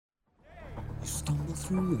stumble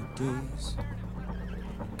through your days.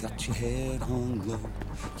 Got your head hung low,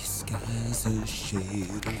 your sky's a shade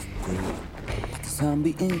of gray. Like a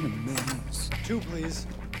zombie in a maze. 2, please.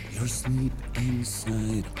 You're asleep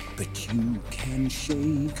inside, but you can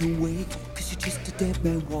shake awake. Cause you're just a dead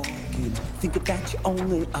man walking, thinking that's your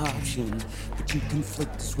only option. But you can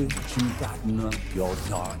flip the switch and brighten up your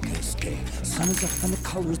darkest day. Sun is up and the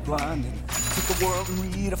colors blinding. Take the world and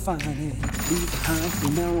redefine it. Leave behind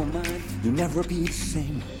your narrow mind, you'll never be the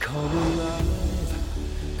same. Come alive,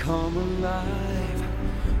 come alive.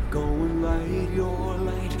 Go and light your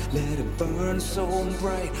light, let it burn so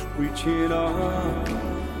bright. Reaching up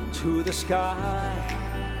to the sky,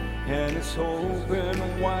 and it's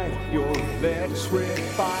open wide. Your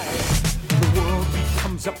electrified. The world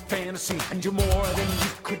becomes a fantasy, and you're more than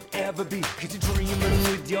you could ever be. Cause you're dreaming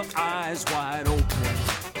with your eyes wide open.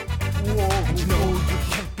 Whoa. And you know you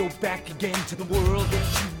can't go back again to the world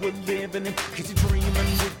that you were living in. Cause you're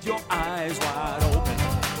dreaming with your eyes wide open.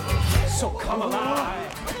 So come alive.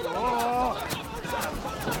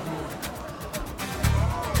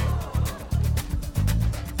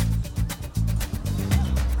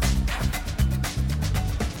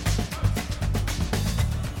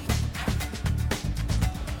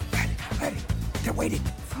 Ready. They're waiting.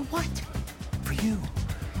 For what? For you.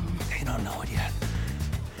 They don't know it yet,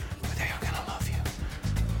 but they are gonna love you.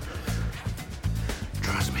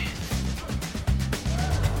 Trust me.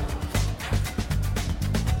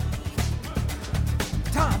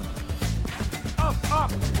 Tom! Up!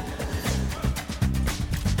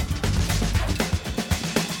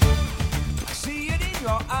 I see it in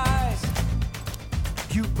your eyes.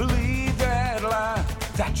 You believe that lie,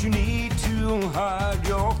 that you need to hide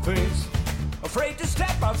your face. Afraid to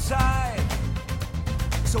step outside,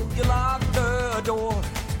 so you lock the door.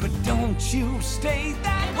 But don't you stay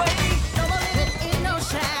that way. No more living in no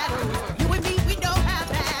shadows. You and me, we know how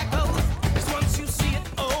that goes. 'Cause once you see it,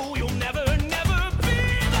 oh, you'll never be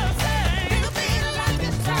the same. It'll be like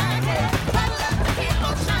this time, yeah. I love to keep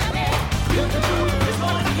on shining. You can do it, it's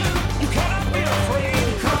more than you. You cannot be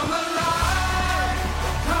afraid. Come alive,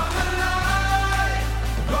 come alive.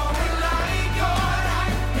 Go and light your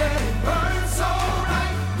light, let it burn so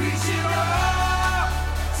bright. Reach it up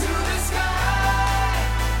to the sky,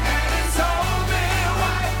 and it's open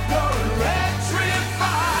wide. You're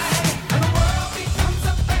electrified, and the world becomes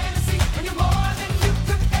a fantasy, and you're more than you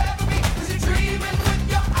could ever be. 'Cause you're dreaming with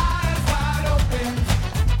your eyes wide open.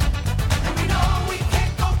 And we know we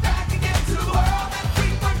can't go back again to the world that we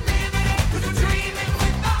were living in. 'Cause we're dreaming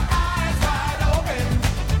with our eyes wide open.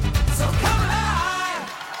 So come alive.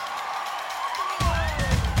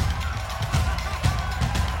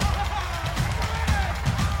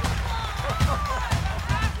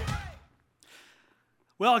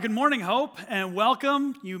 Well, good morning, Hope, and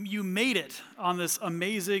welcome. You made it on this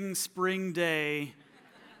amazing spring day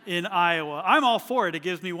in Iowa. I'm all for it. It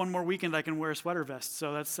gives me one more weekend I can wear a sweater vest,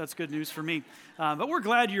 so that's good news for me. But we're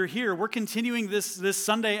glad you're here. We're continuing this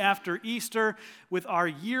Sunday after Easter with our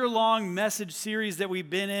year-long message series that we've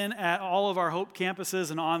been in at all of our Hope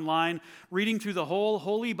campuses and online, reading through the whole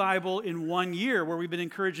Holy Bible in 1 year, where we've been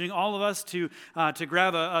encouraging all of us to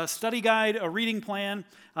grab a study guide, a reading plan,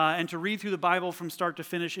 and to read through the Bible from start to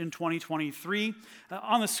finish in 2023.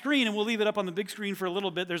 On the screen, and we'll leave it up on the big screen for a little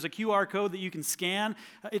bit, there's a QR code that you can scan.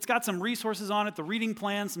 It's got some resources on it, the reading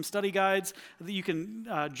plan, some study guides that you can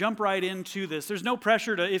jump right into this. There's no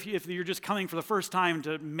pressure to, if you're just coming for the first time,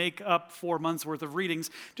 to make up 4 months worth of readings.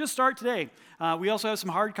 Just start today. We also have some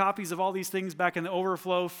hard copies of all these things back in the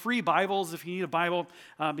overflow, free Bibles if you need a Bible,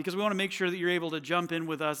 because we want to make sure that you're able to jump in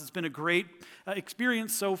with us. It's been a great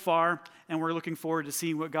experience so far, and we're looking forward to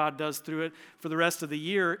seeing what God does through it for the rest of the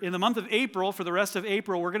year. In the month of April, for the rest of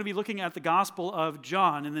April, we're going to be looking at the Gospel of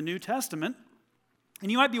John in the New Testament. And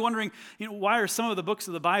you might be wondering, why are some of the books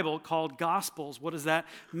of the Bible called Gospels? What does that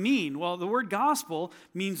mean? Well, the word gospel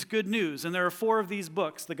means good news, and there are 4 of these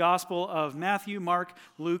books, the Gospel of Matthew, Mark,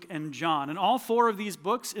 Luke, and John. And all 4 of these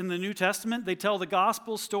books in the New Testament, they tell the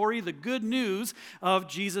gospel story, the good news of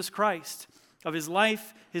Jesus Christ, of his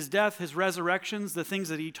life, his death, his resurrections, the things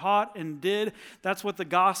that he taught and did. That's what the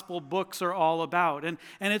gospel books are all about. And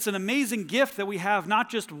it's an amazing gift that we have not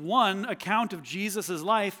just one account of Jesus'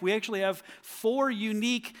 life, we actually have 4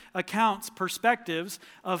 unique accounts, perspectives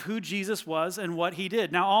of who Jesus was and what he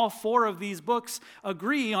did. Now, all 4 of these books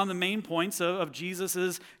agree on the main points of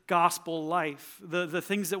Jesus' gospel life, the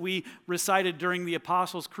things that we recited during the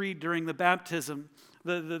Apostles' Creed, during the baptism,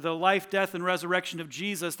 the life, death, and resurrection of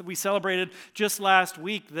Jesus that we celebrated just last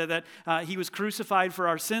week, that he was crucified for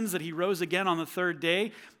our sins, that he rose again on the third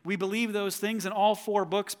day. We believe those things, and all 4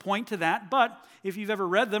 books point to that. But if you've ever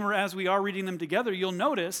read them, or as we are reading them together, you'll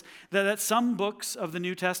notice that some books of the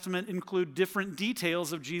New Testament include different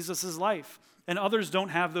details of Jesus' life, and others don't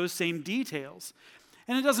have those same details.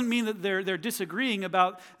 And it doesn't mean that they're disagreeing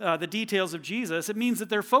about the details of Jesus. It means that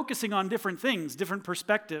they're focusing on different things, different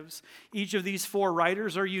perspectives. Each of these 4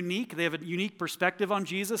 writers are unique. They have a unique perspective on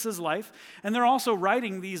Jesus' life. And they're also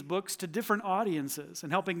writing these books to different audiences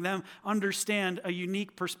and helping them understand a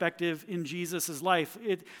unique perspective in Jesus' life.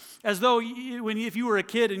 As though if you were a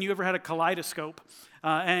kid and you ever had a kaleidoscope,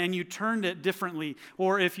 and you turned it differently,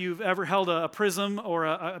 or if you've ever held a prism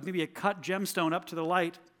or maybe a cut gemstone up to the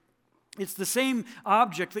light, it's the same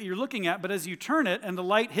object that you're looking at, but as you turn it and the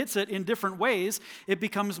light hits it in different ways, it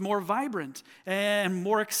becomes more vibrant and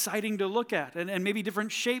more exciting to look at. And maybe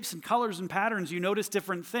different shapes and colors and patterns, you notice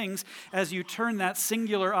different things as you turn that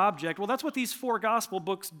singular object. Well, that's what these 4 gospel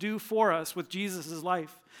books do for us with Jesus'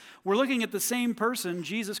 life. We're looking at the same person,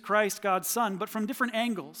 Jesus Christ, God's Son, but from different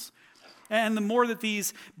angles. And the more that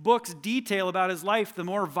these books detail about his life, the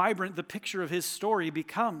more vibrant the picture of his story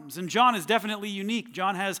becomes. And John is definitely unique.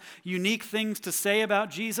 John has unique things to say about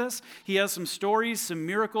Jesus. He has some stories, some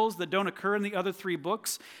miracles that don't occur in the other 3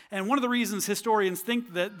 books. And one of the reasons historians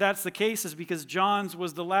think that that's the case is because John's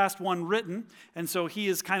was the last one written. And so he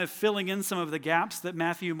is kind of filling in some of the gaps that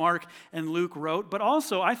Matthew, Mark, and Luke wrote. But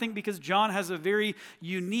also, I think because John has a very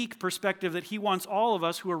unique perspective that he wants all of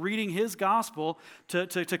us who are reading his gospel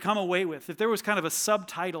to come away with. If there was kind of a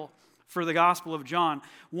subtitle for the Gospel of John,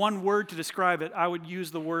 one word to describe it, I would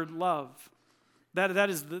use the word love. That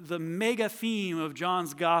is the mega theme of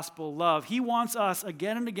John's Gospel, love. He wants us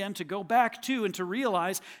again and again to go back to and to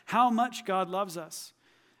realize how much God loves us,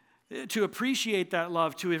 to appreciate that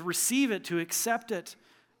love, to receive it, to accept it,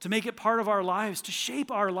 to make it part of our lives, to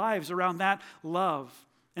shape our lives around that love.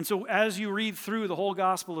 And so as you read through the whole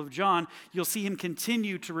Gospel of John, you'll see him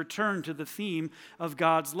continue to return to the theme of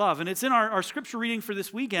God's love. And it's in our scripture reading for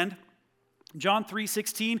this weekend, John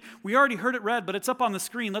 3:16. We already heard it read, but it's up on the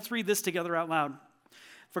screen. Let's read this together out loud.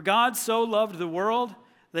 For God so loved the world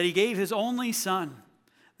that he gave his only Son,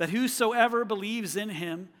 that whosoever believes in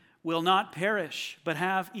him will not perish, but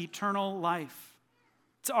have eternal life.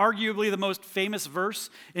 It's arguably the most famous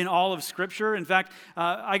verse in all of Scripture. In fact,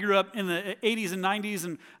 I grew up in the 80s and 90s,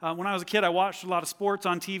 and when I was a kid, I watched a lot of sports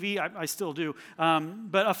on TV. I still do.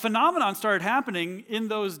 But a phenomenon started happening in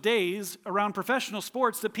those days around professional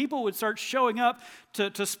sports that people would start showing up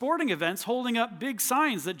to sporting events holding up big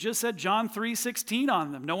signs that just said John 3:16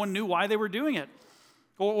 on them. No one knew why they were doing it.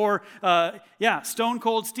 Or Stone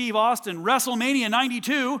Cold Steve Austin, WrestleMania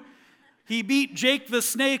 92, he beat Jake the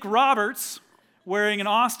Snake Roberts wearing an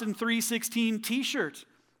Austin 3:16 t-shirt.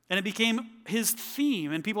 And it became his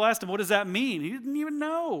theme. And people asked him, what does that mean? He didn't even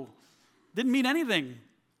know. Didn't mean anything.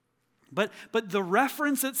 But the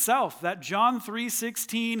reference itself, that John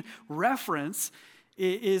 3:16 reference,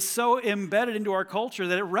 is so embedded into our culture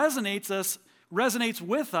that it resonates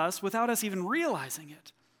with us without us even realizing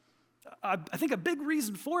it. I think a big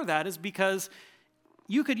reason for that is because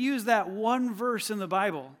you could use that one verse in the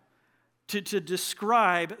Bible to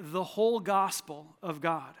describe the whole gospel of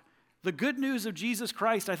God. The good news of Jesus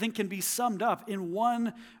Christ, I think, can be summed up in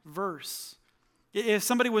one verse. If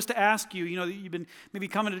somebody was to ask you, you've been maybe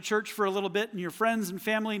coming to church for a little bit and your friends and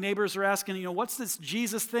family, neighbors are asking, what's this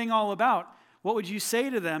Jesus thing all about? What would you say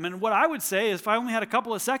to them? And what I would say, if I only had a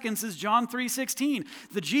couple of seconds, is John 3:16.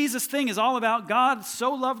 The Jesus thing is all about God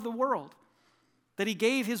so loved the world that he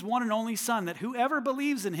gave his one and only Son, that whoever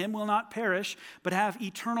believes in him will not perish, but have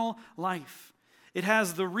eternal life. It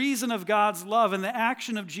has the reason of God's love and the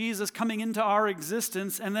action of Jesus coming into our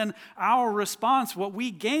existence, and then our response, what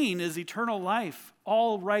we gain is eternal life,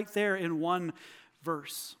 all right there in one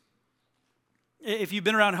verse. If you've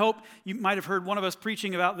been around Hope, you might have heard one of us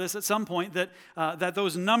preaching about this at some point, that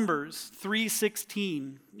those numbers,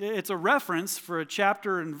 3:16, it's a reference for a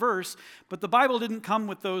chapter and verse, but the Bible didn't come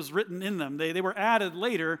with those written in them. They were added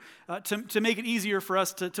later to make it easier for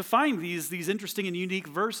us to find these interesting and unique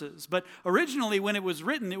verses. But originally, when it was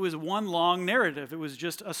written, it was one long narrative. It was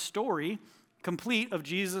just a story complete of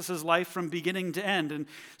Jesus' life from beginning to end. And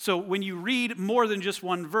so when you read more than just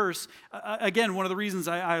one verse, again, one of the reasons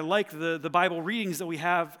I like the Bible readings that we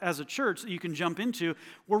have as a church that you can jump into,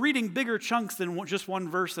 we're reading bigger chunks than just one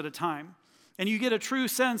verse at a time. And you get a true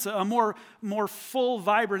sense, a more full,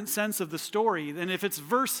 vibrant sense of the story. And if it's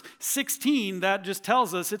verse 16, that just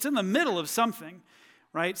tells us it's in the middle of something.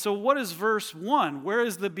 right? So what is verse 1? Where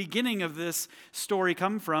is the beginning of this story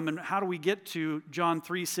come from, and how do we get to John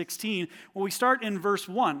 3:16? Well, we start in verse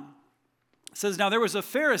 1. It says, "Now there was a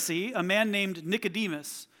Pharisee, a man named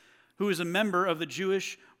Nicodemus, who was a member of the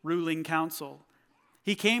Jewish ruling council.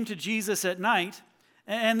 He came to Jesus at night,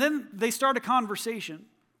 and then they start a conversation.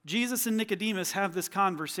 Jesus and Nicodemus have this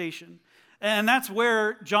conversation. And that's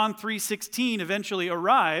where John 3:16 eventually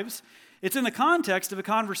arrives. It's in the context of a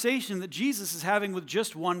conversation that Jesus is having with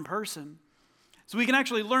just one person. So we can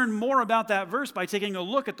actually learn more about that verse by taking a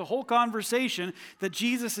look at the whole conversation that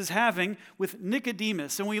Jesus is having with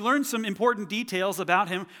Nicodemus. And we learn some important details about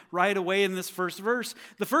him right away in this first verse.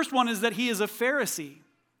 The first one is that he is a Pharisee.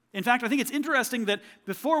 In fact, I think it's interesting that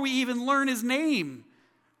before we even learn his name,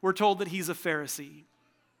 we're told that he's a Pharisee,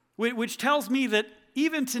 which tells me that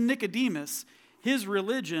even to Nicodemus, his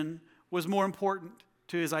religion was more important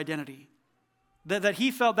to his identity. That he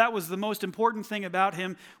felt that was the most important thing about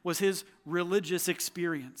him was his religious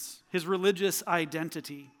experience, his religious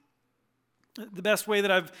identity. The best way that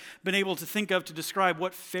I've been able to think of to describe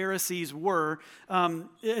what Pharisees were,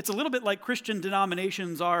 it's a little bit like Christian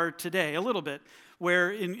denominations are today, a little bit,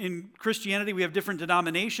 where in Christianity we have different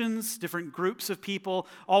denominations, different groups of people,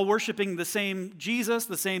 all worshiping the same Jesus,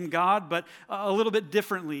 the same God, but a little bit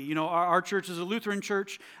differently. You know, our church is a Lutheran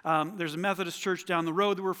church. There's a Methodist church down the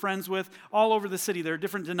road that we're friends with. All over the city there are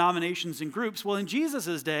different denominations and groups. Well, in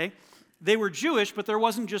Jesus' day, they were Jewish, but there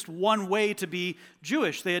wasn't just one way to be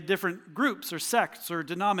Jewish. They had different groups or sects or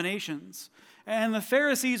denominations. And the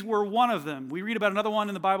Pharisees were one of them. We read about another one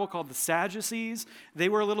in the Bible called the Sadducees. They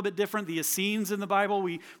were a little bit different. The Essenes in the Bible,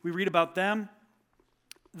 we read about them.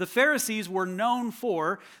 The Pharisees were known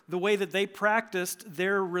for the way that they practiced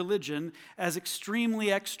their religion as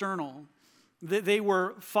extremely external. They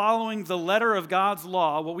were following the letter of God's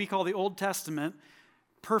law, what we call the Old Testament,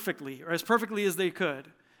 perfectly, or as perfectly as they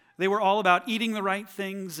could. They were all about eating the right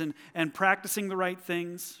things and practicing the right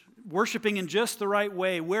things, worshiping in just the right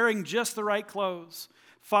way, wearing just the right clothes,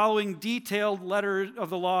 following detailed letter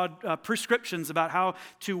of the law prescriptions about how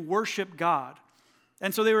to worship God.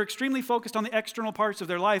 And so they were extremely focused on the external parts of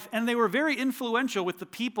their life, and they were very influential with the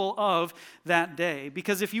people of that day.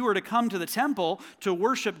 Because if you were to come to the temple to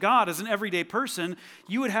worship God as an everyday person,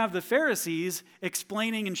 you would have the Pharisees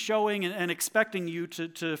explaining and showing and expecting you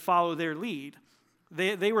to follow their lead.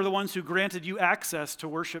 They were the ones who granted you access to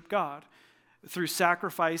worship God through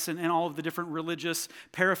sacrifice and all of the different religious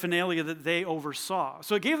paraphernalia that they oversaw.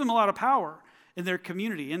 So it gave them a lot of power in their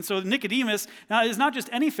community. And so Nicodemus now is not just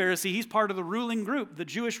any Pharisee, he's part of the ruling group, the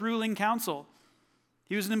Jewish ruling council.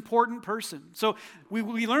 He was an important person. So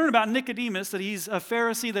we learn about Nicodemus that he's a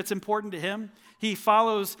Pharisee that's important to him. He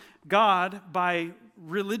follows God by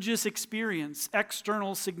religious experience,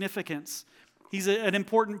 external significance. He's an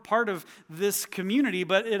important part of this community,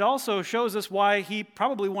 but it also shows us why he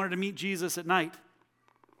probably wanted to meet Jesus at night.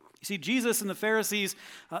 You see, Jesus and the Pharisees,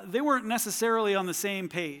 they weren't necessarily on the same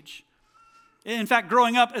page. In fact,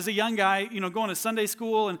 growing up as a young guy, going to Sunday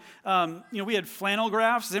school, and we had flannel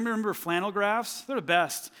graphs. Does anybody remember flannel graphs? They're the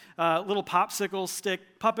best. Little popsicle stick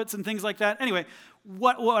puppets and things like that. Anyway,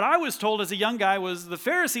 what I was told as a young guy was the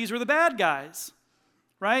Pharisees were the bad guys,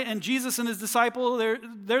 right? And Jesus and his disciple,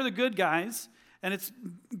 they're the good guys. And it's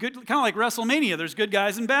good, kind of like WrestleMania. There's good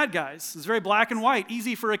guys and bad guys. It's very black and white,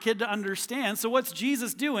 easy for a kid to understand. So what's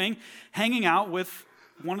Jesus doing hanging out with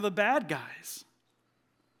one of the bad guys?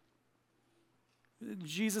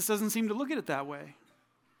 Jesus doesn't seem to look at it that way.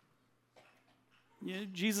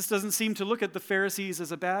 Jesus doesn't seem to look at the Pharisees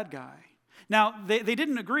as a bad guy. Now, they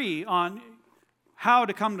didn't agree on how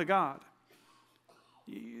to come to God.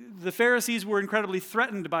 The Pharisees were incredibly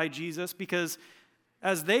threatened by Jesus because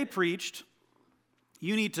as they preached,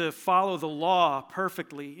 you need to follow the law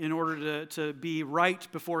perfectly in order to be right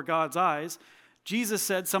before God's eyes. Jesus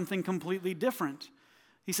said something completely different.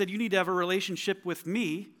 He said, you need to have a relationship with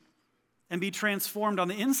me and be transformed on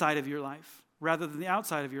the inside of your life rather than the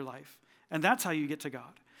outside of your life. And that's how you get to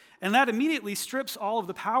God. And that immediately strips all of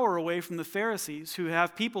the power away from the Pharisees, who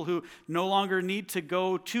have people who no longer need to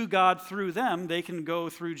go to God through them. They can go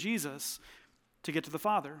through Jesus to get to the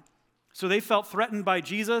Father. So they felt threatened by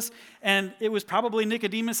Jesus, and it was probably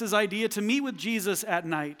Nicodemus' idea to meet with Jesus at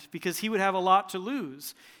night because he would have a lot to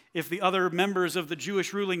lose if the other members of the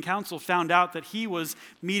Jewish ruling council found out that he was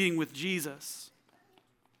meeting with Jesus.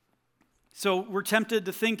 So we're tempted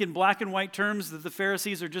to think in black and white terms that the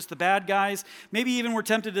Pharisees are just the bad guys. Maybe even we're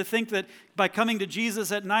tempted to think that by coming to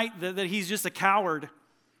Jesus at night that he's just a coward.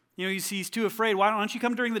 He's too afraid. Why don't you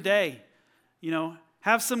come during the day?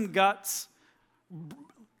 Have some guts.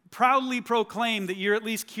 Proudly proclaim that you're at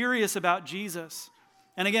least curious about Jesus.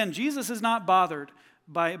 And again, Jesus is not bothered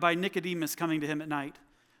by Nicodemus coming to him at night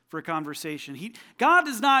for a conversation. God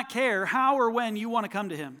does not care how or when you want to come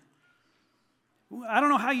to him. I don't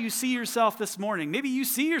know how you see yourself this morning. Maybe you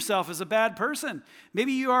see yourself as a bad person.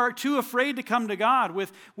 Maybe you are too afraid to come to God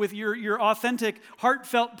with your authentic,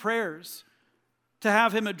 heartfelt prayers to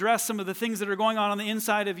have him address some of the things that are going on the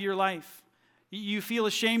inside of your life. You feel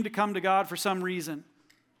ashamed to come to God for some reason.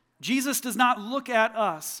 Jesus does not look at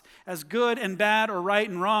us as good and bad or right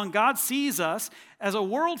and wrong. God sees us as a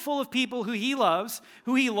world full of people who he loves,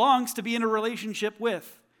 who he longs to be in a relationship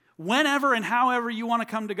with. Whenever and however you want to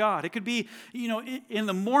come to God. It could be, in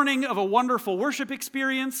the morning of a wonderful worship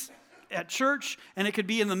experience at church, and it could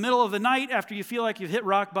be in the middle of the night after you feel like you've hit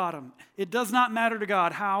rock bottom. It does not matter to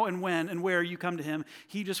God how and when and where you come to him.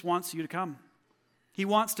 He just wants you to come. He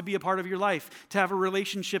wants to be a part of your life, to have a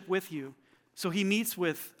relationship with you. So he meets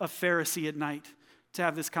with a Pharisee at night to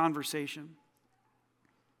have this conversation.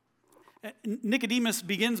 Nicodemus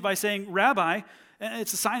begins by saying, Rabbi,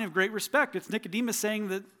 it's a sign of great respect. It's Nicodemus saying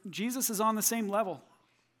that Jesus is on the same level.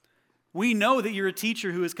 We know that you're a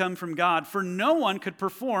teacher who has come from God, for no one could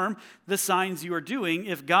perform the signs you are doing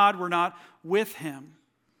if God were not with him.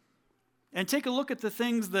 And take a look at the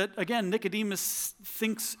things that, again, Nicodemus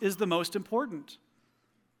thinks is the most important.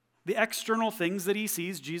 The external things that he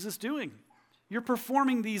sees Jesus doing. You're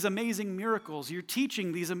performing these amazing miracles. You're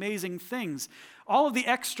teaching these amazing things. All of the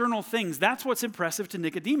external things, that's what's impressive to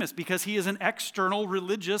Nicodemus because he is an external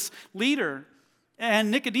religious leader. And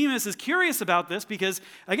Nicodemus is curious about this because,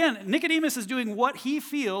 again, Nicodemus is doing what he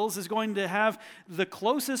feels is going to have the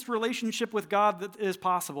closest relationship with God that is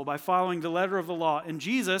possible by following the letter of the law. And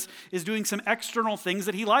Jesus is doing some external things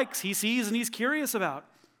that he likes, he sees, and he's curious about.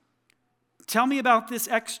 Tell me about this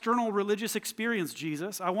external religious experience,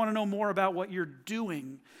 Jesus. I want to know more about what you're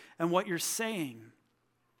doing and what you're saying.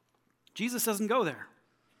 Jesus doesn't go there.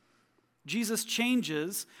 Jesus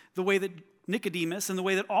changes the way that Nicodemus and the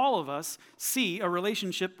way that all of us see a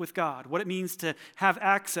relationship with God, what it means to have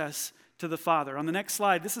access to the Father. On the next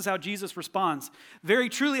slide, this is how Jesus responds. Very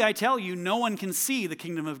truly, I tell you, no one can see the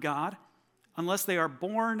kingdom of God unless they are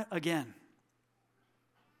born again.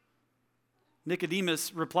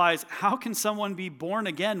 Nicodemus replies, how can someone be born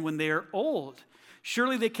again when they are old?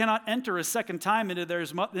 Surely they cannot enter a second time into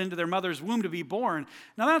their mother's womb to be born.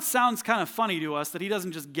 Now that sounds kind of funny to us that he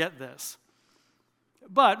doesn't just get this.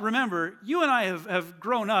 But remember, you and I have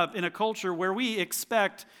grown up in a culture where we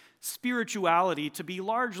expect spirituality to be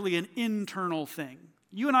largely an internal thing.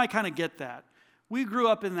 You and I kind of get that. We grew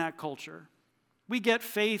up in that culture. We get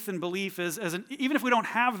faith and belief even if we don't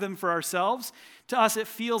have them for ourselves, to us it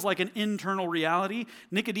feels like an internal reality.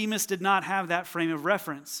 Nicodemus did not have that frame of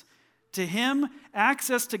reference. To him,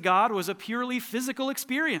 access to God was a purely physical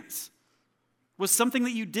experience, was something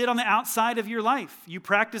that you did on the outside of your life. You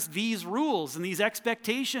practiced these rules and these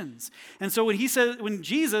expectations. And so when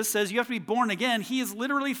Jesus says you have to be born again, he is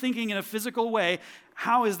literally thinking in a physical way,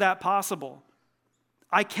 how is that possible?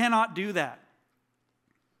 I cannot do that.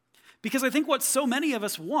 Because I think what so many of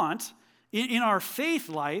us want in our faith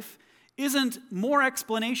life isn't more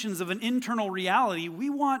explanations of an internal reality. We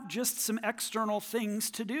want just some external things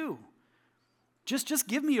to do. Just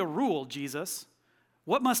give me a rule, Jesus.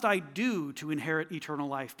 What must I do to inherit eternal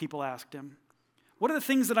life? People asked him. What are the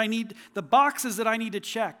things that I need, the boxes that I need to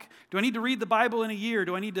check? Do I need to read the Bible in a year?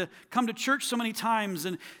 Do I need to come to church so many times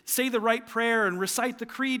and say the right prayer and recite the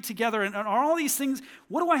creed together? And are all these things,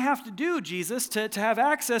 what do I have to do, Jesus, to have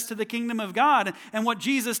access to the kingdom of God? And what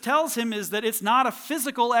Jesus tells him is that it's not a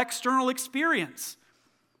physical external experience.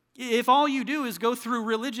 If all you do is go through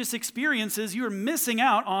religious experiences, you're missing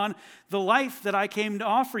out on the life that I came to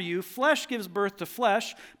offer you. Flesh gives birth to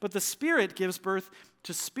flesh, but the Spirit gives birth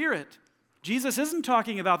to spirit. Jesus isn't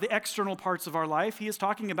talking about the external parts of our life. He is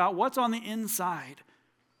talking about what's on the inside.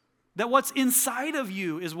 That what's inside of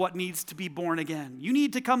you is what needs to be born again. You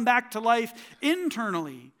need to come back to life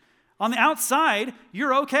internally. On the outside,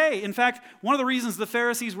 you're okay. In fact, one of the reasons the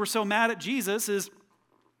Pharisees were so mad at Jesus is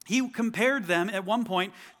he compared them at one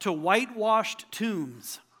point to whitewashed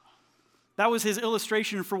tombs. That was his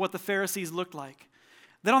illustration for what the Pharisees looked like.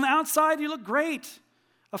 That on the outside, you look great.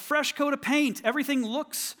 A fresh coat of paint. Everything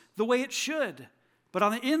looks the way it should. But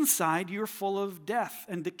on the inside, you're full of death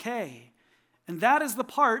and decay. And that is the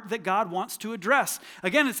part that God wants to address.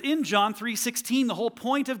 Again, it's in John 3:16, the whole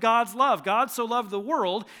point of God's love. God so loved the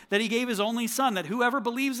world that he gave his only son, that whoever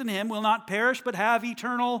believes in him will not perish but have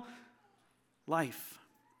eternal life.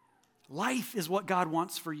 Life is what God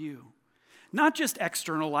wants for you. Not just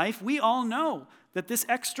external life. We all know that this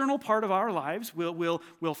external part of our lives will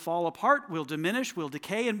fall apart, will diminish, will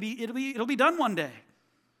decay, and it'll be done one day.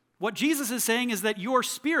 What Jesus is saying is that your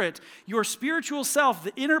spirit, your spiritual self,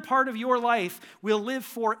 the inner part of your life will live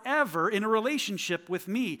forever in a relationship with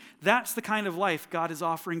me. That's the kind of life God is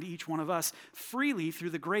offering to each one of us freely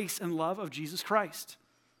through the grace and love of Jesus Christ.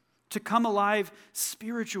 To come alive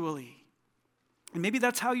spiritually. And maybe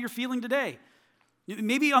that's how you're feeling today.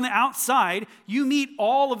 Maybe on the outside, you meet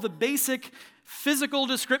all of the basic physical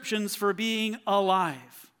descriptions for being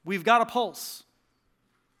alive. We've got a pulse.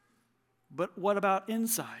 But what about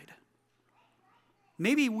inside?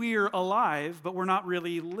 Maybe we're alive, but we're not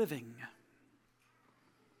really living.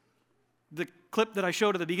 The clip that I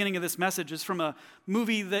showed at the beginning of this message is from a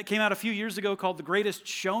movie that came out a few years ago called The Greatest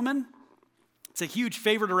Showman. It's a huge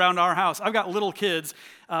favorite around our house. I've got little kids,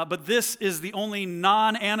 but this is the only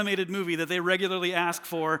non-animated movie that they regularly ask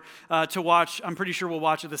for to watch. I'm pretty sure we'll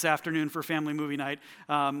watch it this afternoon for family movie night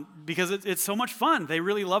because it's so much fun. They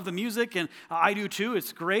really love the music, and I do too.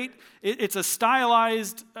 It's great. It's a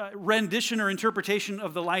stylized rendition or interpretation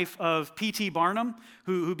of the life of P.T. Barnum,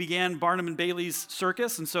 who began Barnum and Bailey's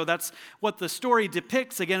Circus, and so that's what the story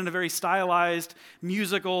depicts, again, in a very stylized,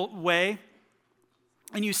 musical way.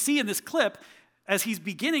 And you see in this clip, as he's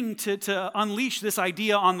beginning to unleash this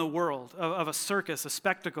idea on the world of a circus, a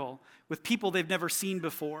spectacle, with people they've never seen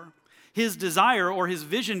before. His desire or his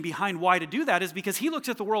vision behind why to do that is because he looks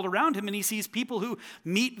at the world around him and he sees people who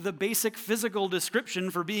meet the basic physical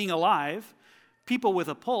description for being alive, people with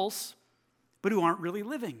a pulse, but who aren't really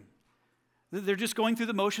living. They're just going through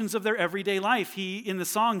the motions of their everyday life. He, in the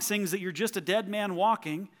song, sings that you're just a dead man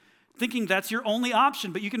walking, thinking that's your only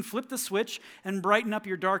option, but you can flip the switch and brighten up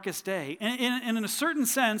your darkest day. And in a certain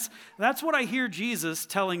sense, that's what I hear Jesus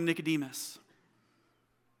telling Nicodemus.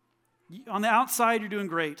 On the outside, you're doing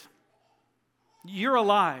great. You're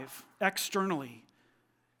alive externally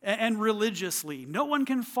and religiously. No one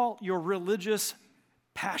can fault your religious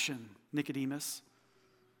passion, Nicodemus.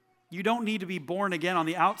 You don't need to be born again on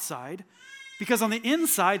the outside, because on the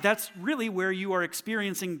inside, that's really where you are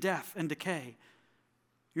experiencing death and decay.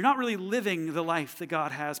 You're not really living the life that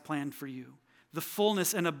God has planned for you, the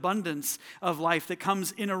fullness and abundance of life that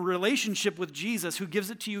comes in a relationship with Jesus, who gives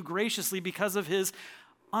it to you graciously because of his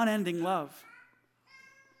unending love.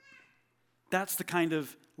 That's the kind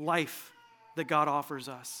of life that God offers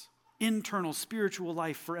us, internal spiritual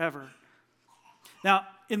life forever. Now,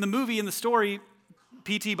 in the movie, in the story,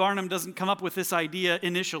 P.T. Barnum doesn't come up with this idea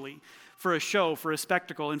initially for a show, for a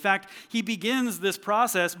spectacle. In fact, he begins this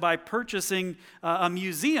process by purchasing a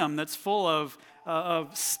museum that's full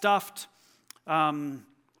of stuffed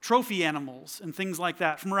trophy animals and things like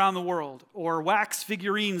that from around the world, or wax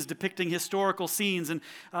figurines depicting historical scenes, and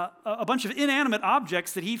a bunch of inanimate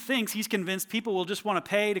objects that he thinks, he's convinced people will just want to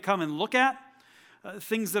pay to come and look at,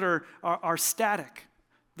 things that are static,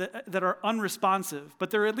 that are unresponsive, but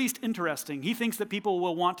they're at least interesting. He thinks that people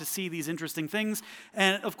will want to see these interesting things,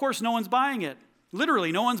 and of course, no one's buying it.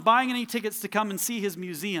 Literally, no one's buying any tickets to come and see his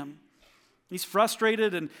museum. He's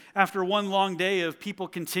frustrated, and after one long day of people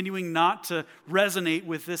continuing not to resonate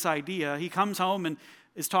with this idea, he comes home and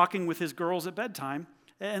is talking with his girls at bedtime,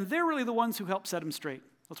 and they're really the ones who help set him straight.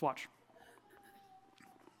 Let's watch.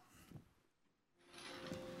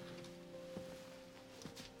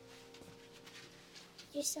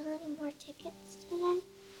 Did you sell any more tickets today?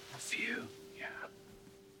 A few, yeah.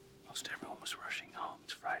 Most everyone was rushing home.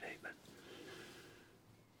 It's Friday, but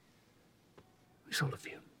we sold a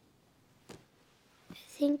few. I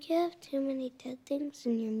think you have too many dead things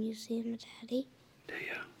in your museum, Daddy. Do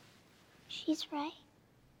you? She's right.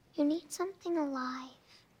 You need something alive.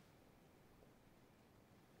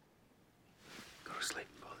 Go to sleep,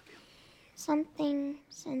 both of you. Something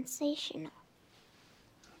sensational.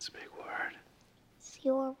 That's a big word. It's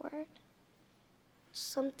your word.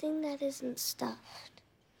 Something that isn't stuffed.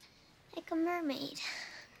 Like a mermaid.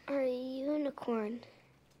 Or a unicorn.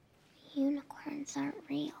 Unicorns aren't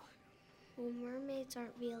real. Well, mermaids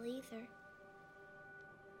aren't real either.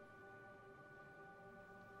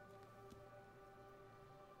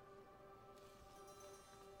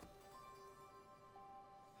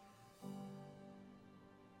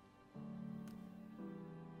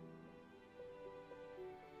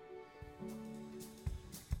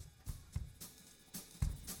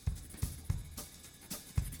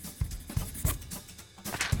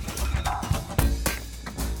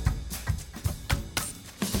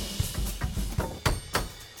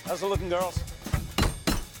 How's it looking, girls?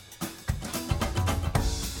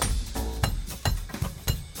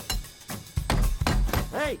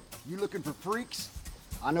 Hey, you looking for freaks?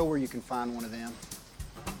 I know where you can find one of them.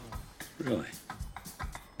 Really?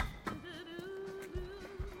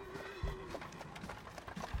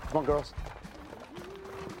 Come on, girls.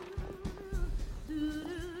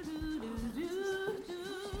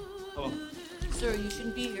 sir, you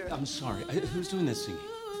shouldn't be here. I'm sorry. Who's doing this singing?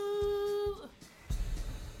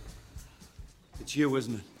 It's you,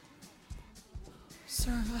 isn't it? Sir,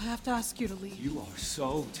 I have to ask you to leave. You are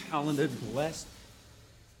so talented, blessed.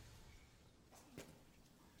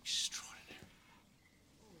 Extraordinary.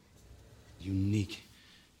 Unique.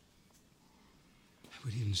 I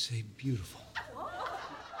would even say beautiful.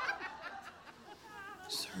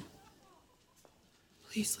 Sir,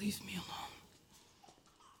 please leave me alone.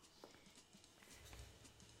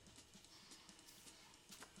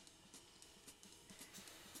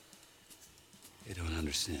 They don't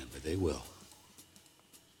understand, but they will.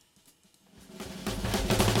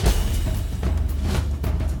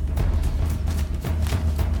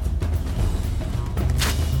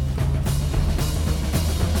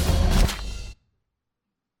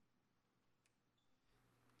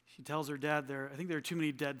 She tells her dad I think there are too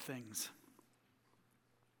many dead things.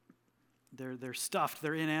 They're stuffed,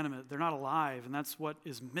 they're inanimate, they're not alive, and that's what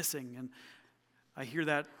is missing. And I hear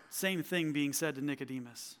that same thing being said to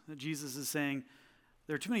Nicodemus, that Jesus is saying,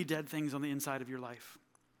 there are too many dead things on the inside of your life.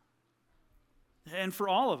 And for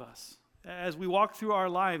all of us, as we walk through our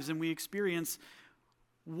lives and we experience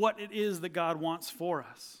what it is that God wants for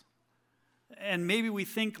us. And maybe we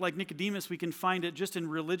think, like Nicodemus, we can find it just in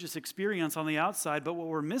religious experience on the outside, but what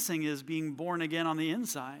we're missing is being born again on the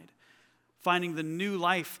inside, finding the new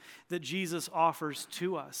life that Jesus offers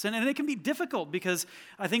to us. And it can be difficult because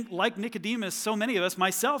I think, like Nicodemus, so many of us,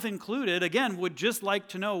 myself included, again, would just like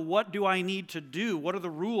to know, what do I need to do? What are the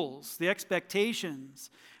rules, the expectations,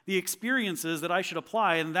 the experiences that I should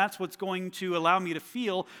apply? And that's what's going to allow me to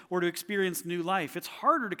feel or to experience new life. It's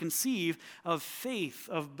harder to conceive of faith,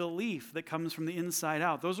 of belief that comes from the inside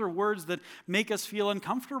out. Those are words that make us feel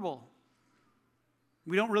uncomfortable.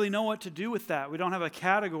 We don't really know what to do with that. We don't have a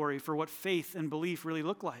category for what faith and belief really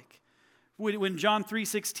look like. When John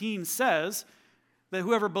 3:16 says that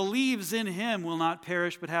whoever believes in him will not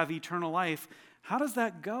perish but have eternal life, how does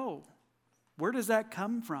that go? Where does that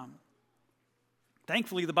come from?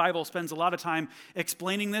 Thankfully, the Bible spends a lot of time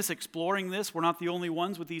explaining this, exploring this. We're not the only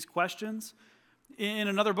ones with these questions. In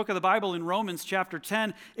another book of the Bible, in Romans chapter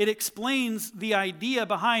 10, it explains the idea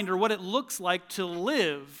behind, or what it looks like to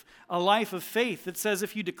live a life of faith. It says,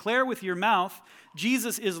 if you declare with your mouth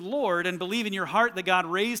Jesus is Lord and believe in your heart that God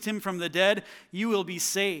raised him from the dead, you will be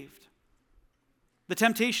saved. The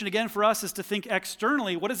temptation again for us is to think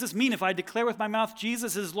externally, what does this mean if I declare with my mouth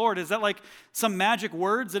Jesus is Lord? Is that like some magic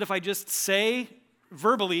words that if I just say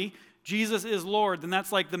verbally Jesus is Lord, then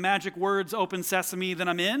that's like the magic words, open sesame, then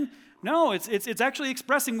I'm in? No, it's actually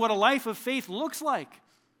expressing what a life of faith looks like.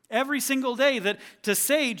 Every single day, that to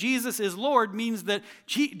say Jesus is Lord means that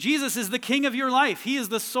Jesus is the king of your life. He is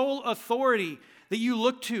the sole authority that you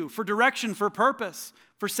look to for direction, for purpose,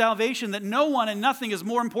 for salvation, that no one and nothing is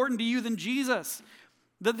more important to you than Jesus,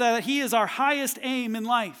 that he is our highest aim in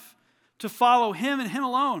life, to follow him and him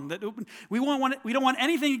alone, that we don't want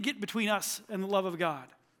anything to get between us and the love of God.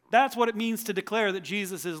 That's what it means to declare that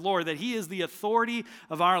Jesus is Lord, that he is the authority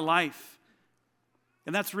of our life.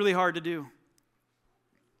 And that's really hard to do.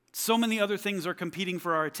 So many other things are competing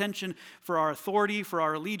for our attention, for our authority, for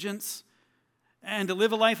our allegiance. And to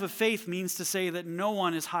live a life of faith means to say that no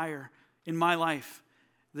one is higher in my life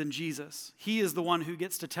than Jesus. He is the one who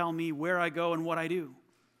gets to tell me where I go and what I do,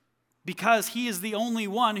 because he is the only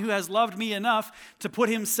one who has loved me enough to put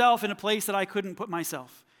himself in a place that I couldn't put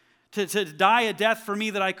myself, to die a death for me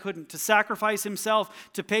that I couldn't, to sacrifice himself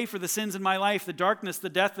to pay for the sins in my life, the darkness, the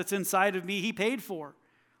death that's inside of me, he paid for.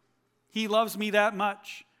 He loves me that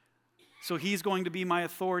much. So he's going to be my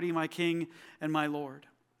authority, my king, and my Lord.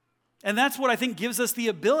 And that's what I think gives us the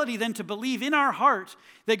ability then to believe in our heart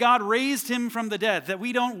that God raised him from the dead, that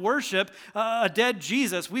we don't worship a dead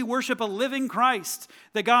Jesus. We worship a living Christ,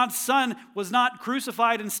 that God's Son was not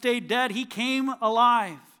crucified and stayed dead. He came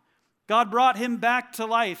alive. God brought him back to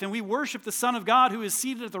life, and we worship the Son of God who is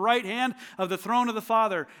seated at the right hand of the throne of the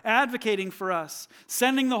Father, advocating for us,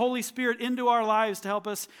 sending the Holy Spirit into our lives to help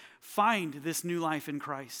us find this new life in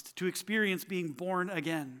Christ, to experience being born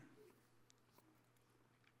again.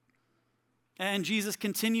 And Jesus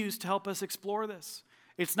continues to help us explore this.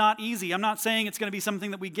 It's not easy. I'm not saying it's going to be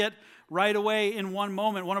something that we get right away in one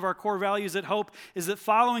moment. One of our core values at Hope is that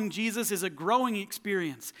following Jesus is a growing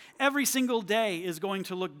experience. Every single day is going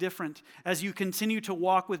to look different as you continue to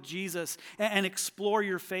walk with Jesus and explore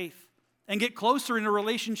your faith and get closer in a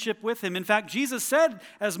relationship with him. In fact, Jesus said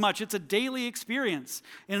as much. It's a daily experience.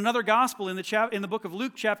 In another gospel, in the book of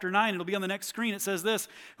Luke chapter 9, it'll be on the next screen, it says this: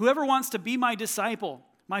 whoever wants to be my disciple,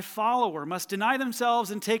 my follower, must deny themselves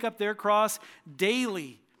and take up their cross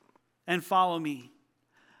daily and follow me.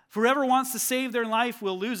 Whoever wants to save their life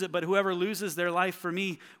will lose it, but whoever loses their life for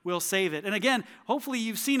me will save it. And again, hopefully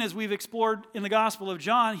you've seen as we've explored in the Gospel of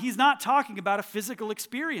John, he's not talking about a physical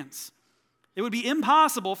experience. It would be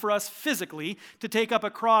impossible for us physically to take up a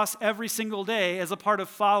cross every single day as a part of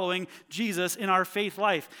following Jesus in our faith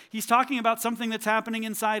life. He's talking about something that's happening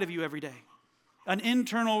inside of you every day, an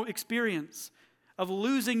internal experience of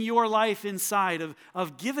losing your life inside,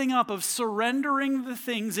 of giving up, of surrendering the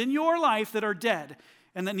things in your life that are dead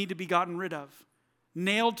and that need to be gotten rid of,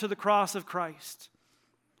 nailed to the cross of Christ.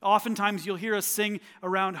 Oftentimes you'll hear us sing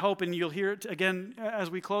around hope, and you'll hear it again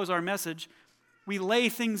as we close our message. We lay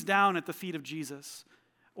things down at the feet of Jesus,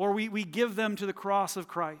 or we give them to the cross of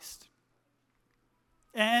Christ.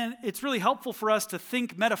 And it's really helpful for us to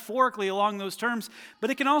think metaphorically along those terms,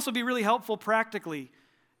 but it can also be really helpful practically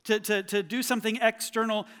to do something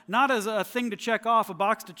external, not as a thing to check off, a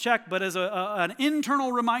box to check, but as an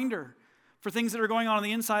internal reminder for things that are going on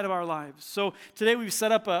the inside of our lives. So today we've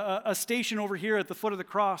set up a station over here at the foot of the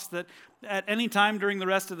cross that at any time during the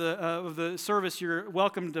rest of the service you're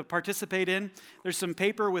welcome to participate in. There's some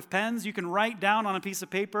paper with pens. You can write down on a piece of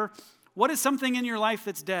paper, what is something in your life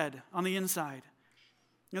that's dead on the inside?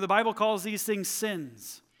 You know, the Bible calls these things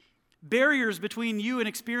sins, barriers between you and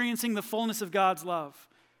experiencing the fullness of God's love.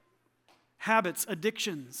 Habits,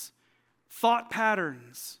 addictions, thought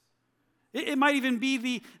patterns. It might even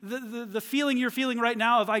be the feeling you're feeling right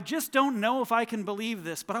now of, I just don't know if I can believe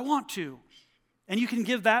this, but I want to. And you can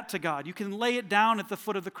give that to God. You can lay it down at the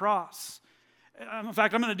foot of the cross. In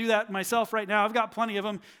fact, I'm going to do that myself right now. I've got plenty of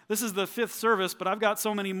them. This is the 5th service, but I've got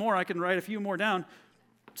so many more. I can write a few more down.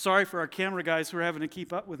 Sorry for our camera guys who are having to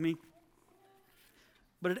keep up with me.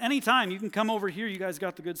 But at any time, you can come over here. You guys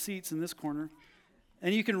got the good seats in this corner.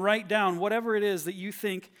 And you can write down whatever it is that you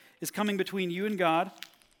think is coming between you and God,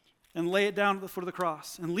 and lay it down at the foot of the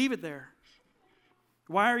cross and leave it there.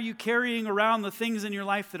 Why are you carrying around the things in your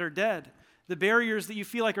life that are dead? The barriers that you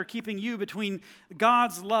feel like are keeping you between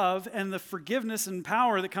God's love and the forgiveness and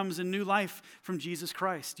power that comes in new life from Jesus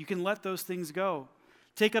Christ. You can let those things go.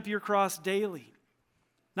 Take up your cross daily.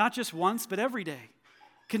 Not just once, but every day.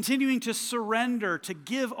 Continuing to surrender, to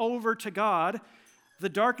give over to God the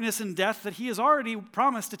darkness and death that he has already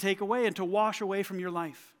promised to take away and to wash away from your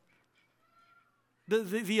life.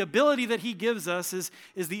 The ability that he gives us is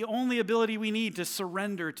the only ability we need to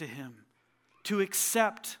surrender to him, to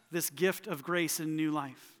accept this gift of grace and new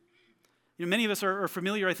life. You know, many of us are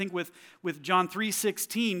familiar, I think, with John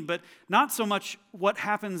 3:16, but not so much what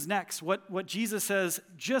happens next, what Jesus says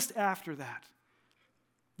just after that.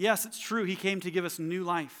 Yes, it's true, he came to give us new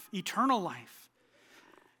life, eternal life.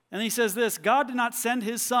 And he says this, God did not send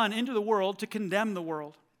his Son into the world to condemn the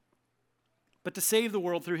world, but to save the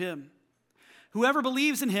world through him. Whoever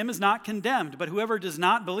believes in him is not condemned, but whoever does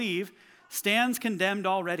not believe stands condemned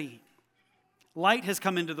already. Light has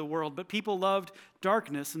come into the world, but people loved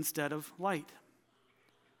darkness instead of light.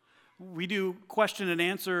 We do question and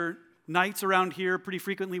answer nights around here pretty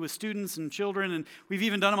frequently with students and children, and we've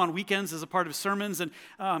even done them on weekends as a part of sermons. And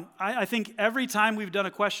I think every time we've done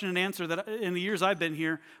a question and answer that in the years I've been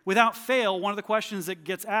here, without fail, one of the questions that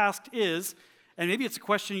gets asked is, and maybe it's a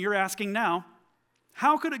question you're asking now,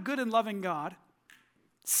 how could a good and loving God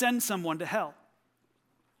send someone to hell?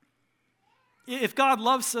 If God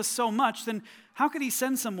loves us so much, then how could he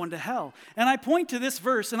send someone to hell? And I point to this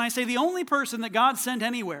verse and I say the only person that God sent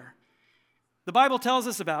anywhere, the Bible tells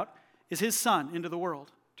us about, is his Son into the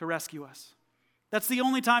world to rescue us. That's the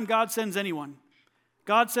only time God sends anyone.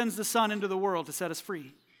 God sends the Son into the world to set us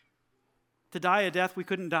free, to die a death we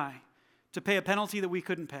couldn't die, to pay a penalty that we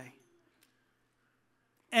couldn't pay.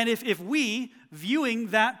 And if we, viewing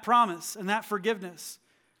that promise and that forgiveness,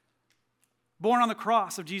 born on the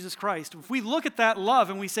cross of Jesus Christ, if we look at that love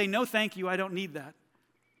and we say, no, thank you, I don't need that.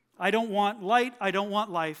 I don't want light, I don't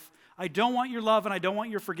want life. I don't want your love and I don't want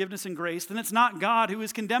your forgiveness and grace, then it's not God who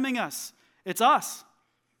is condemning us. It's us,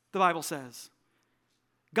 the Bible says.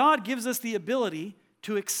 God gives us the ability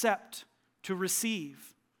to accept, to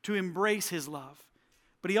receive, to embrace his love.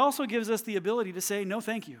 But he also gives us the ability to say, no,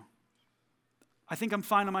 thank you. I think I'm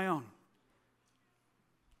fine on my own.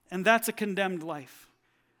 And that's a condemned life.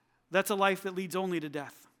 That's a life that leads only to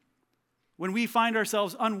death. When we find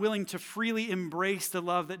ourselves unwilling to freely embrace the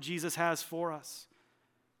love that Jesus has for us.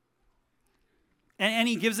 And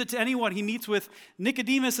he gives it to anyone. He meets with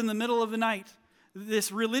Nicodemus in the middle of the night,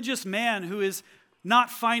 this religious man who is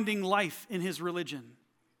not finding life in his religion.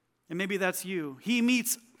 And maybe that's you. He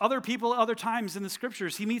meets other people other times in the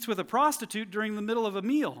scriptures. He meets with a prostitute during the middle of a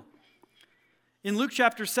meal. In Luke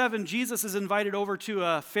chapter 7, Jesus is invited over to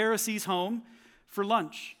a Pharisee's home for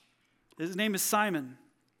lunch. His name is Simon.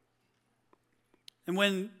 And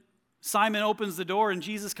when Simon opens the door and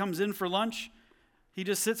Jesus comes in for lunch. He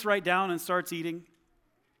just sits right down and starts eating.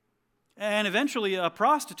 And eventually a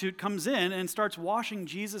prostitute comes in and starts washing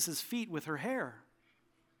Jesus' feet with her hair.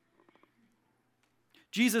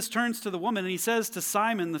 Jesus turns to the woman and he says to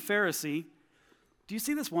Simon the Pharisee, "Do you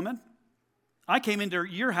see this woman? I came into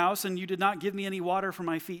your house and you did not give me any water for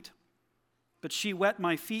my feet. But she wet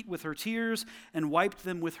my feet with her tears and wiped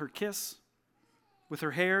them with her kiss, with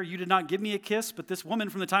her hair. You did not give me a kiss, but this woman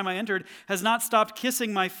from the time I entered has not stopped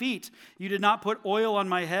kissing my feet. You did not put oil on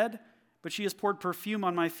my head, but she has poured perfume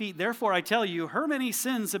on my feet. Therefore I tell you, her many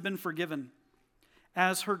sins have been forgiven,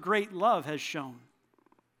 as her great love has shown.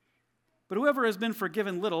 But whoever has been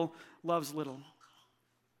forgiven little loves little."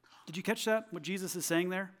 Did you catch that, what Jesus is saying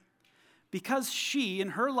there? Because she,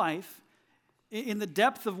 in her life, in the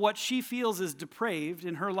depth of what she feels is depraved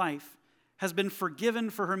in her life, has been forgiven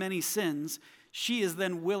for her many sins, she is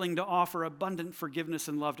then willing to offer abundant forgiveness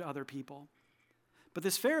and love to other people. But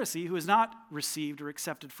this Pharisee, who has not received or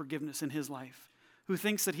accepted forgiveness in his life, who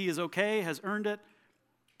thinks that he is okay, has earned it,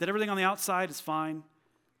 that everything on the outside is fine,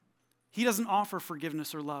 he doesn't offer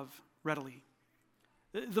forgiveness or love readily.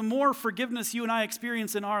 The more forgiveness you and I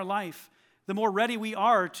experience in our life, the more ready we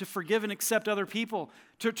are to forgive and accept other people,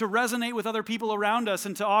 to resonate with other people around us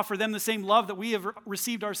and to offer them the same love that we have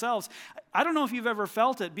received ourselves. I don't know if you've ever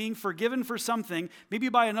felt it, being forgiven for something, maybe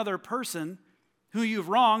by another person who you've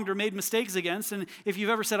wronged or made mistakes against, and if you've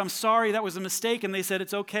ever said, "I'm sorry, that was a mistake," and they said,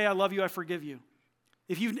 "It's okay, I love you, I forgive you."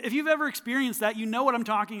 If you've ever experienced that, you know what I'm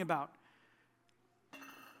talking about.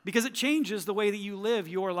 Because it changes the way that you live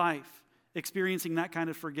your life, experiencing that kind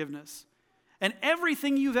of forgiveness. And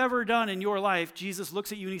everything you've ever done in your life, Jesus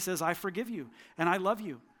looks at you and he says, "I forgive you, and I love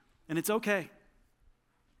you, and it's okay.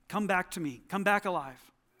 Come back to me. Come back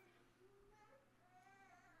alive."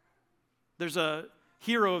 There's a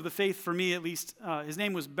hero of the faith, for me at least. His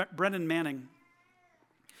name was Brennan Manning.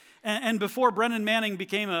 And before Brennan Manning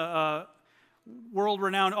became a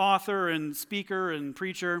world-renowned author and speaker and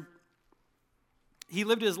preacher, he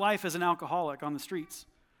lived his life as an alcoholic on the streets.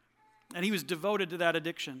 And he was devoted to that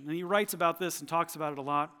addiction. And he writes about this and talks about it a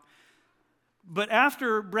lot. But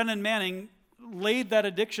after Brennan Manning laid that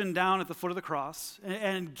addiction down at the foot of the cross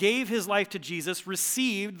and gave his life to Jesus,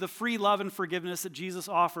 received the free love and forgiveness that Jesus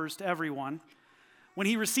offers to everyone, when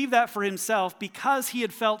he received that for himself, because he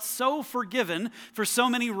had felt so forgiven for so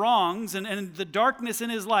many wrongs and the darkness in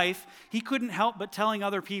his life, he couldn't help but telling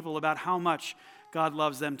other people about how much God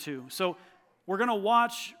loves them too. So we're going to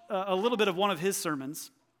watch a little bit of one of his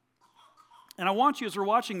sermons. And I want you, as we're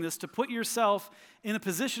watching this, to put yourself in a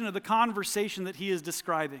position of the conversation that he is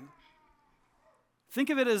describing. Think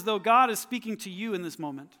of it as though God is speaking to you in this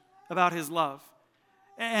moment about his love.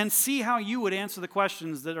 And see how you would answer the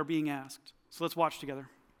questions that are being asked. So let's watch together.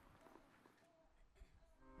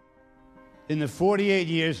 In the 48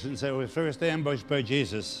 years since I was first ambushed by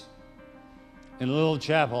Jesus in a little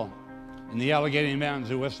chapel in the Allegheny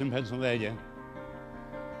Mountains of western Pennsylvania,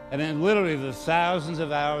 and in literally the thousands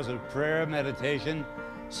of hours of prayer, meditation,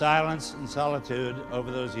 silence, and solitude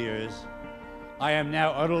over those years, I am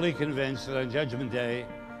now utterly convinced that on Judgment Day,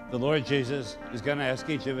 the Lord Jesus is going to ask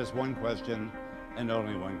each of us one question, and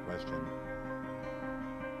only one question.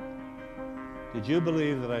 Did you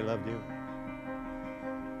believe that I loved you?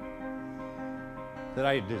 That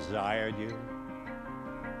I desired you?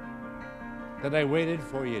 That I waited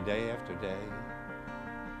for you day after day?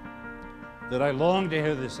 That I longed to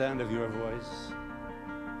hear the sound of your voice?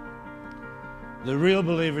 The real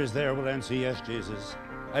believers there will answer, yes, Jesus.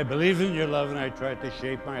 I believe in your love and I tried to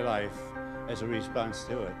shape my life as a response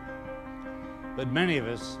to it. But many of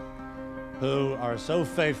us who are so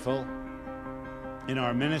faithful in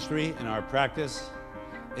our ministry, in our practice,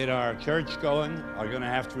 in our church going, are going to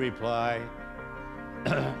have to reply,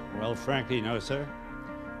 well, frankly, no, sir.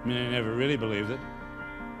 I mean, I never really believed it.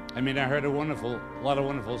 I mean, I heard a lot of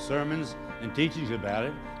wonderful sermons and teachings about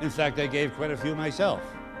it. In fact, I gave quite a few myself.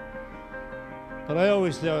 But I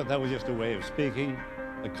always thought that was just a way of speaking,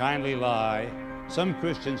 a kindly lie, some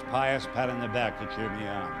Christian's pious pat on the back to cheer me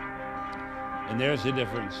on. And there's the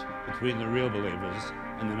difference between the real believers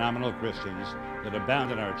and the nominal Christians that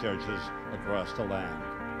abound in our churches across the land.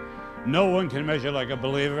 No one can measure like a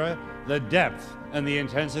believer the depth and the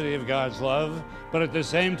intensity of God's love, but at the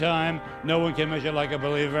same time, no one can measure like a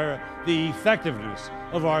believer the effectiveness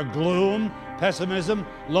of our gloom, pessimism,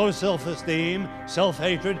 low self-esteem,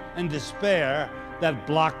 self-hatred, and despair that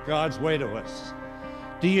block God's way to us.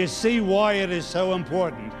 Do you see why it is so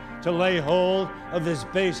important to lay hold of this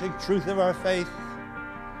basic truth of our faith?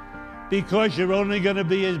 Because you're only going to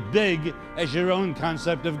be as big as your own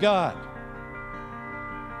concept of God.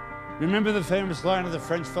 Remember the famous line of the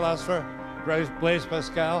French philosopher Blaise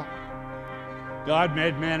Pascal? God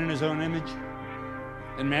made man in his own image,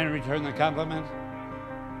 and man returned the compliment.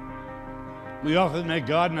 We often make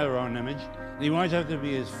God in our own image, and he wants us to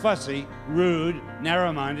be as fussy, rude,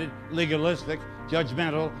 narrow-minded, legalistic,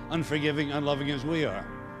 judgmental, unforgiving, unloving as we are.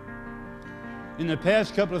 In the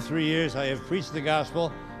past couple of 3 years, I have preached the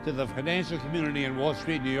gospel to the financial community in Wall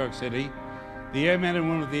Street, New York City, the airmen and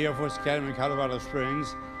women of the Air Force Academy in Colorado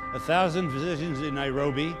Springs, 1,000 physicians in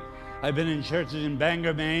Nairobi. I've been in churches in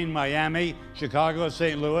Bangor, Maine, Miami, Chicago,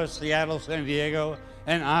 St. Louis, Seattle, San Diego,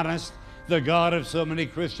 and honest, the God of so many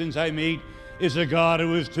Christians I meet is a God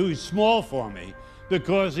who is too small for me,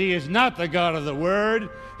 because he is not the God of the Word.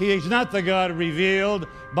 He is not the God revealed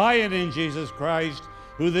by and in Jesus Christ,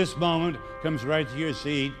 who this moment comes right to your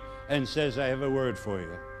seat and says, I have a word for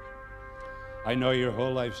you. I know your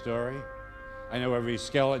whole life story. I know every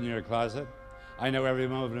skeleton in your closet. I know every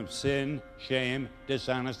moment of sin, shame,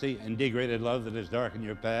 dishonesty, and degraded love that has darkened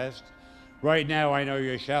your past. Right now, I know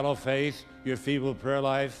your shallow faith, your feeble prayer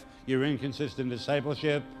life, your inconsistent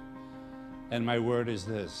discipleship, and my word is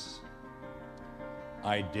this.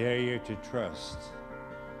 I dare you to trust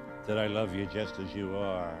that I love you just as you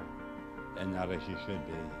are and not as you should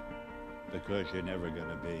be, because you're never going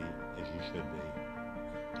to be as you should be.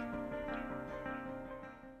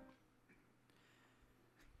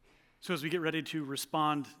 So as we get ready to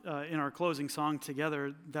respond in our closing song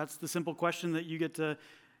together, that's the simple question that you get to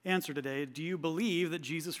answer today. Do you believe that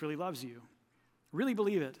Jesus really loves you? Really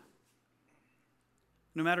believe it?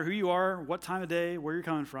 No matter who you are, what time of day, where you're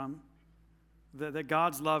coming from, that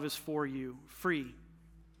God's love is for you, free.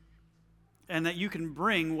 And that you can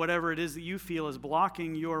bring whatever it is that you feel is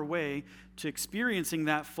blocking your way to experiencing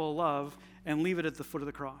that full love and leave it at the foot of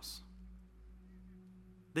the cross.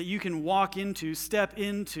 That you can step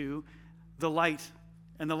into the light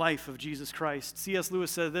and the life of Jesus Christ. C.S. Lewis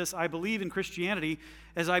said this, I believe in Christianity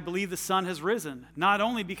as I believe the sun has risen, not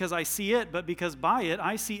only because I see it, but because by it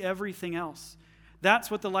I see everything else. That's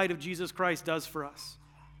what the light of Jesus Christ does for us.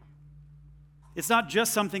 It's not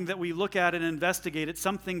just something that we look at and investigate. It's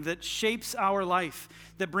something that shapes our life,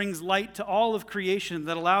 that brings light to all of creation,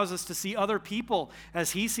 that allows us to see other people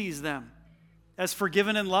as he sees them, as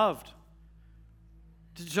forgiven and loved.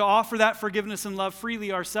 To offer that forgiveness and love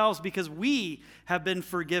freely ourselves because we have been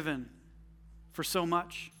forgiven for so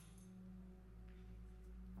much.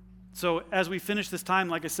 So as we finish this time,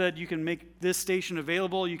 like I said, you can make this station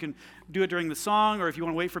available. You can do it during the song, or if you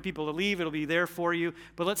want to wait for people to leave, it'll be there for you.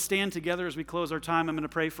 But let's stand together as we close our time. I'm going to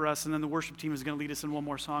pray for us, and then the worship team is going to lead us in one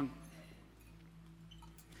more song.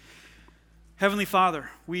 Heavenly Father,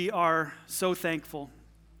 we are so thankful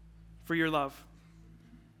for your love.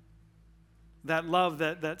 That love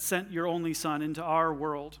that sent your only Son into our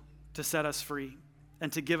world to set us free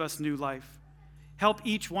and to give us new life. Help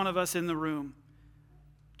each one of us in the room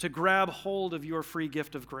to grab hold of your free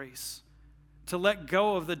gift of grace, to let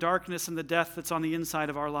go of the darkness and the death that's on the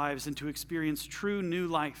inside of our lives, and to experience true new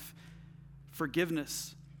life,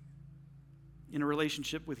 forgiveness in a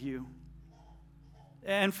relationship with you.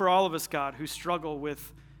 And for all of us, God, who struggle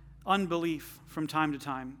with unbelief from time to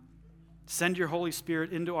time, send your Holy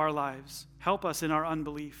Spirit into our lives. Help us in our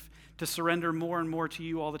unbelief to surrender more and more to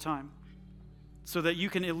you all the time so that you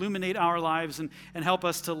can illuminate our lives and help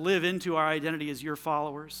us to live into our identity as your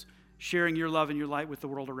followers, sharing your love and your light with the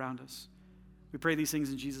world around us. We pray these things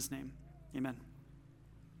in Jesus' name. Amen.